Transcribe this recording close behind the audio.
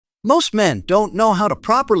Most men don't know how to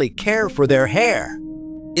properly care for their hair.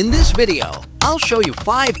 In this video, I'll show you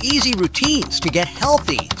 5 easy routines to get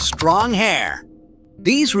healthy, strong hair.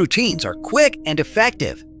 These routines are quick and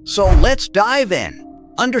effective, so let's dive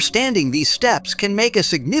in. Understanding these steps can make a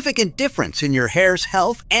significant difference in your hair's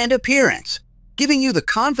health and appearance, giving you the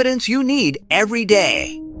confidence you need every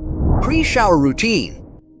day. Pre-shower routine.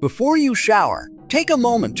 Before you shower, take a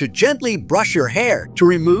moment to gently brush your hair to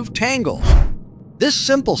remove tangles. This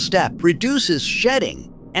simple step reduces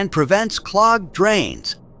shedding and prevents clogged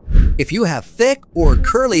drains. If you have thick or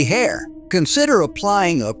curly hair, consider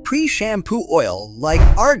applying a pre-shampoo oil like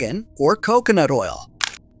argan or coconut oil.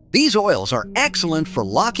 These oils are excellent for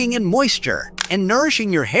locking in moisture and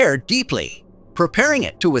nourishing your hair deeply, preparing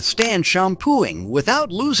it to withstand shampooing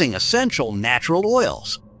without losing essential natural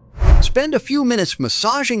oils. Spend a few minutes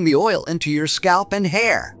massaging the oil into your scalp and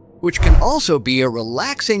hair, which can also be a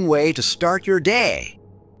relaxing way to start your day.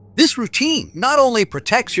 This routine not only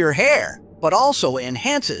protects your hair, but also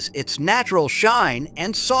enhances its natural shine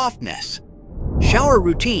and softness. Shower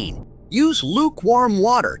routine. Use lukewarm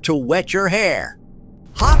water to wet your hair.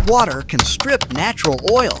 Hot water can strip natural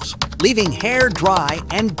oils, leaving hair dry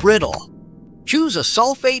and brittle. Choose a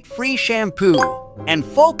sulfate-free shampoo and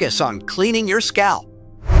focus on cleaning your scalp.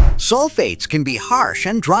 Sulfates can be harsh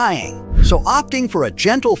and drying, so opting for a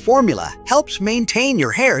gentle formula helps maintain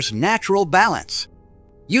your hair's natural balance.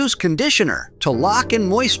 Use conditioner to lock in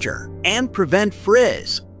moisture and prevent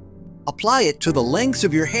frizz. Apply it to the lengths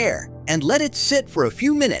of your hair and let it sit for a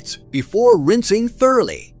few minutes before rinsing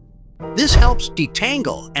thoroughly. This helps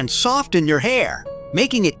detangle and soften your hair,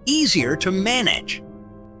 making it easier to manage.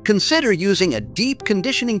 Consider using a deep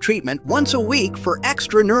conditioning treatment once a week for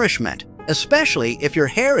extra nourishment, especially if your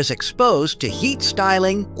hair is exposed to heat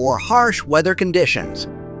styling or harsh weather conditions.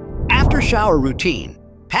 After shower routine,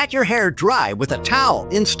 pat your hair dry with a towel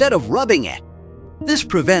instead of rubbing it. This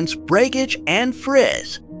prevents breakage and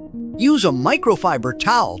frizz. Use a microfiber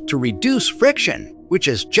towel to reduce friction, which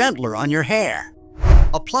is gentler on your hair.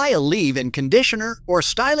 Apply a leave-in conditioner or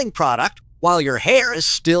styling product while your hair is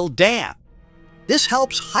still damp. This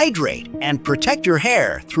helps hydrate and protect your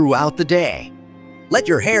hair throughout the day. Let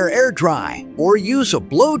your hair air dry or use a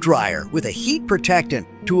blow dryer with a heat protectant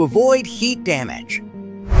to avoid heat damage.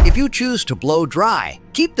 If you choose to blow dry,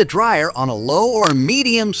 keep the dryer on a low or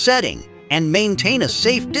medium setting and maintain a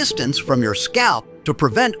safe distance from your scalp to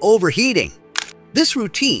prevent overheating. This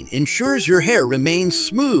routine ensures your hair remains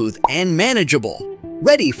smooth and manageable,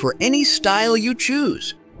 ready for any style you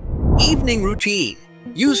choose. Evening routine.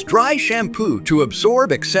 Use dry shampoo to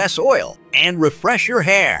absorb excess oil and refresh your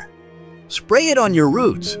hair. Spray it on your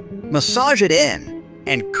roots, massage it in,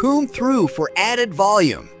 and comb through for added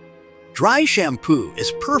volume. Dry shampoo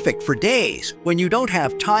is perfect for days when you don't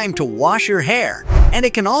have time to wash your hair, and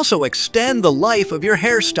it can also extend the life of your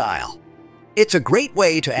hairstyle. It's a great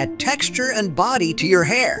way to add texture and body to your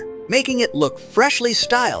hair, making it look freshly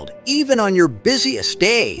styled even on your busiest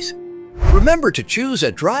days. Remember to choose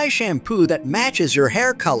a dry shampoo that matches your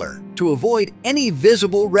hair color to avoid any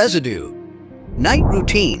visible residue. Night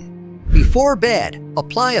routine. Before bed,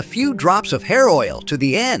 apply a few drops of hair oil to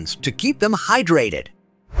the ends to keep them hydrated.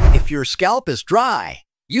 If your scalp is dry,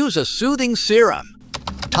 use a soothing serum.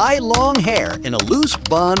 Tie long hair in a loose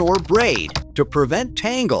bun or braid to prevent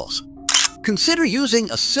tangles. Consider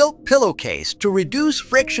using a silk pillowcase to reduce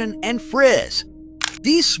friction and frizz.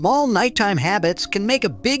 These small nighttime habits can make a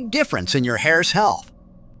big difference in your hair's health.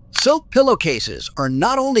 Silk pillowcases are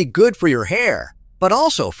not only good for your hair, but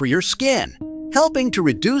also for your skin, helping to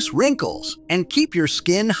reduce wrinkles and keep your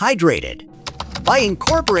skin hydrated. By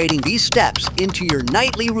incorporating these steps into your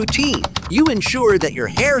nightly routine, you ensure that your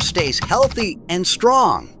hair stays healthy and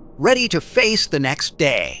strong, ready to face the next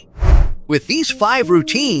day. With these 5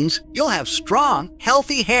 routines, you'll have strong,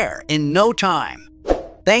 healthy hair in no time.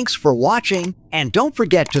 Thanks for watching, and don't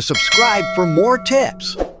forget to subscribe for more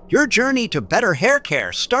tips. Your journey to better hair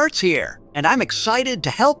care starts here, and I'm excited to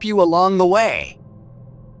help you along the way.